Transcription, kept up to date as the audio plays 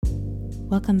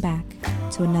Welcome back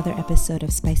to another episode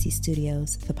of Spicy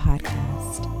Studios, the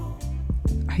podcast.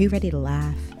 Are you ready to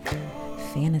laugh,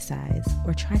 fantasize,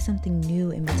 or try something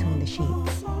new in between the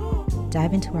sheets?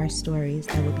 Dive into our stories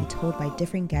that will be told by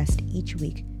different guests each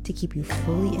week to keep you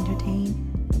fully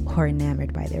entertained or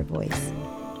enamored by their voice.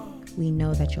 We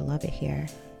know that you'll love it here,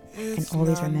 and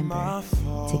always remember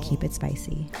to keep it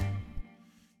spicy.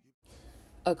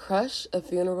 A crush, a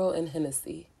funeral, and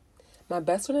Hennessy. My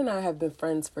best friend and I have been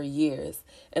friends for years,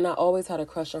 and I always had a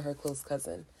crush on her close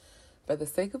cousin. For the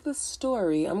sake of the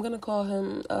story, I'm going to call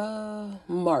him,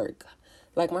 Mark.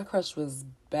 Like, my crush was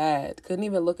bad. Couldn't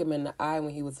even look him in the eye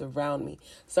when he was around me.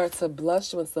 Start to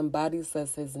blush when somebody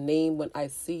says his name when I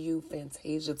see you,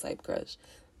 Fantasia type crush.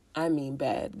 I mean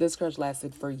bad. This crush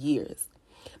lasted for years.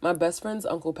 My best friend's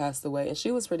uncle passed away, and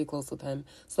she was pretty close with him,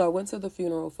 so I went to the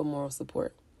funeral for moral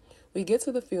support. We get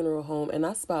to the funeral home, and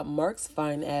I spot Mark's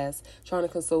fine ass trying to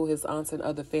console his aunts and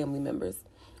other family members.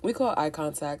 We call eye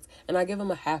contact, and I give him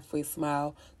a halfway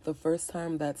smile, the first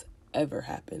time that's ever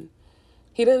happened.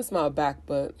 He didn't smile back,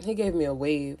 but he gave me a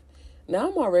wave. Now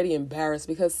I'm already embarrassed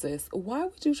because, sis, why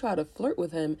would you try to flirt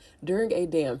with him during a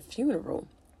damn funeral?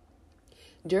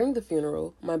 During the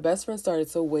funeral, my best friend started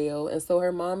to wail, and so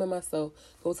her mom and myself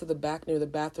go to the back near the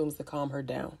bathrooms to calm her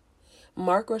down.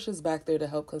 Mark rushes back there to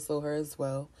help console her as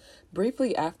well.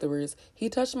 Briefly afterwards, he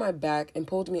touched my back and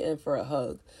pulled me in for a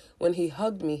hug. When he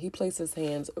hugged me, he placed his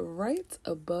hands right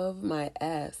above my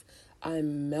ass.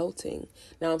 I'm melting.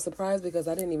 Now I'm surprised because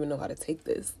I didn't even know how to take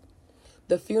this.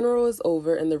 The funeral is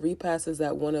over and the repast is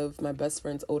at one of my best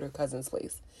friend's older cousin's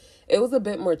place. It was a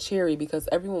bit more cheery because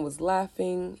everyone was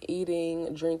laughing,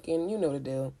 eating, drinking, you know the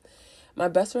deal. My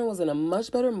best friend was in a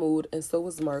much better mood, and so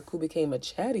was Mark, who became a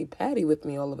chatty patty with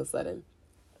me all of a sudden.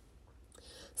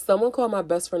 Someone called my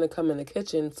best friend to come in the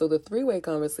kitchen, so the three-way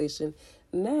conversation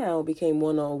now became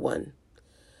one-on-one.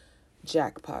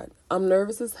 Jackpot. I'm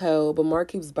nervous as hell, but Mark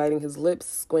keeps biting his lips,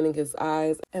 squinting his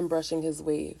eyes, and brushing his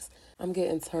waves. I'm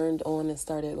getting turned on and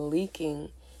started leaking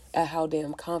at how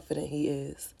damn confident he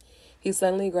is. He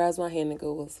suddenly grabs my hand and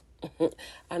goes,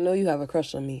 I know you have a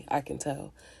crush on me, I can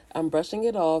tell. I'm brushing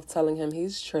it off, telling him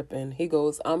he's tripping. He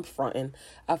goes, I'm fronting.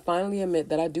 I finally admit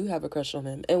that I do have a crush on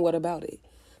him, and what about it?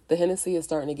 The Hennessy is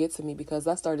starting to get to me because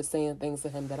I started saying things to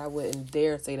him that I wouldn't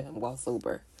dare say to him while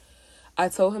sober. I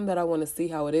told him that I want to see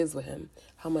how it is with him,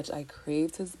 how much I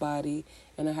craved his body,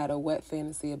 and I had a wet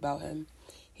fantasy about him.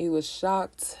 He was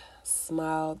shocked,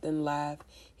 smiled, then laughed.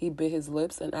 He bit his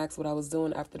lips and asked what I was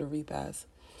doing after the repast.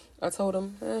 I told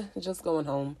him, just going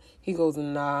home. He goes,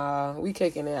 nah, we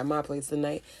kicking it at my place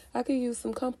tonight. I could use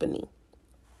some company.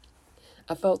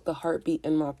 I felt the heartbeat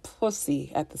in my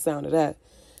pussy at the sound of that.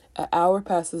 An hour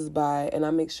passes by, and I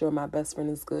make sure my best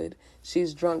friend is good.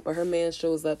 She's drunk, but her man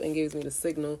shows up and gives me the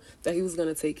signal that he was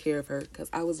going to take care of her because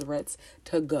I was ready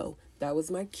to go. That was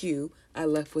my cue. I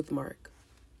left with Mark.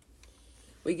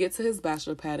 We get to his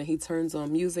bachelor pad, and he turns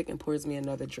on music and pours me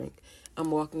another drink. I'm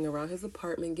walking around his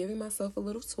apartment, giving myself a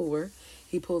little tour.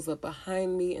 He pulls up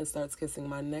behind me and starts kissing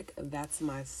my neck. That's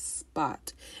my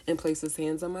spot. And places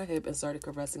hands on my hip and started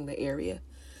caressing the area.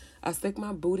 I stick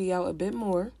my booty out a bit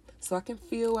more so I can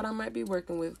feel what I might be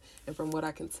working with. And from what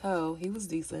I can tell, he was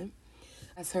decent.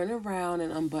 I turn around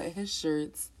and unbutton his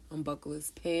shirts, unbuckle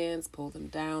his pants, pull them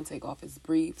down, take off his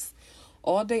briefs.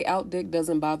 All day out dick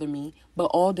doesn't bother me, but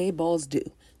all day balls do.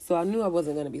 So I knew I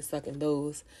wasn't going to be sucking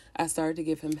those. I started to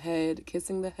give him head,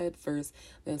 kissing the head first,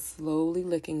 then slowly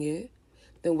licking it,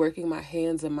 then working my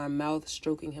hands in my mouth,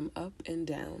 stroking him up and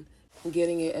down,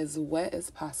 getting it as wet as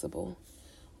possible.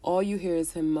 All you hear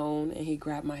is him moan, and he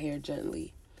grabbed my hair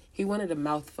gently. He wanted to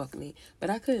mouth fuck me, but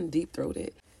I couldn't deep throat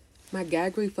it. My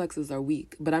gag reflexes are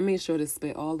weak, but I made sure to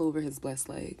spit all over his blessed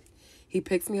leg. He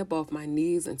picks me up off my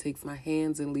knees and takes my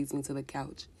hands and leads me to the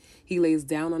couch. He lays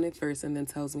down on it first and then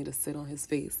tells me to sit on his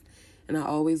face. And I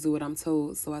always do what I'm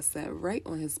told, so I sat right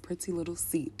on his pretty little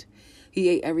seat. He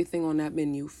ate everything on that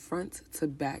menu, front to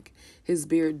back, his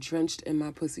beard drenched in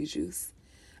my pussy juice.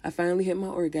 I finally hit my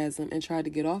orgasm and tried to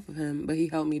get off of him, but he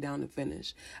held me down to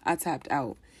finish. I tapped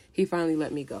out. He finally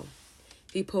let me go.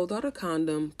 He pulled out a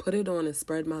condom, put it on, and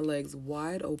spread my legs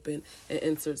wide open and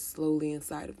entered slowly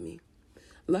inside of me.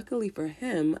 Luckily for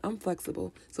him, I'm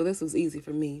flexible, so this was easy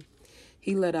for me.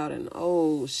 He let out an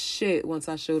oh shit once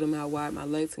I showed him how wide my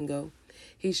legs can go.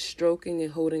 He's stroking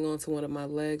and holding on to one of my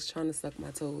legs, trying to suck my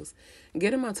toes.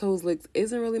 Getting my toes licked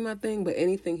isn't really my thing, but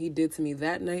anything he did to me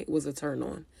that night was a turn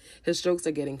on. His strokes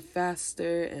are getting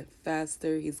faster and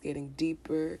faster. He's getting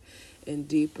deeper and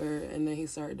deeper, and then he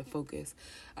started to focus.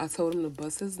 I told him to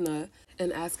bust his nut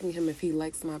and asking him if he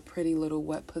likes my pretty little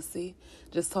wet pussy,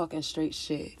 just talking straight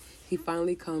shit. He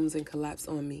finally comes and collapsed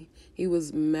on me. He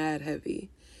was mad heavy.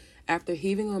 After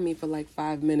heaving on me for like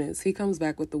 5 minutes, he comes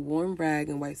back with the warm rag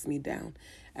and wipes me down.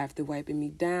 After wiping me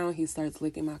down, he starts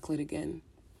licking my clit again.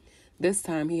 This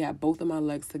time, he had both of my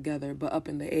legs together, but up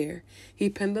in the air. He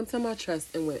pinned them to my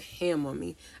chest and went ham on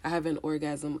me. I have an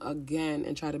orgasm again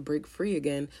and try to break free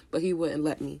again, but he wouldn't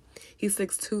let me. He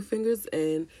sticks 2 fingers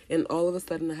in, and all of a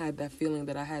sudden, I had that feeling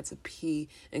that I had to pee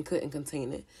and couldn't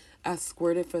contain it. I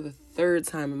squirted for the 3rd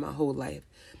time in my whole life,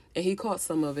 and he caught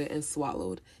some of it and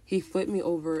swallowed. He flipped me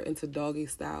over into doggy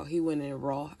style. He went in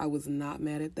raw. I was not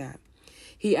mad at that.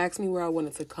 He asked me where I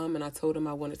wanted to come, and I told him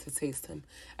I wanted to taste him.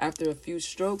 After a few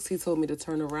strokes, he told me to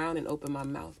turn around and open my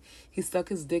mouth. He stuck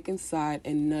his dick inside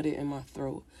and nutted in my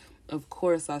throat. Of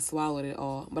course, I swallowed it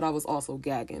all, but I was also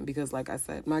gagging because, like I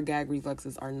said, my gag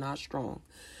reflexes are not strong.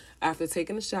 After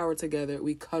taking a shower together,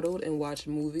 we cuddled and watched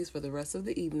movies for the rest of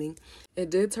the evening.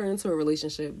 It did turn into a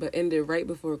relationship, but ended right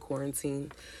before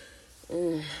quarantine.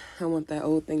 I want that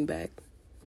old thing back.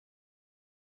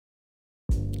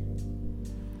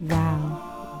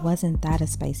 Wow. Wasn't that a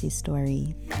spicy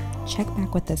story? Check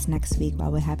back with us next week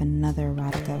while we have another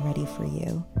erotica ready for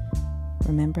you.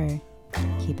 Remember,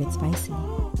 keep it spicy.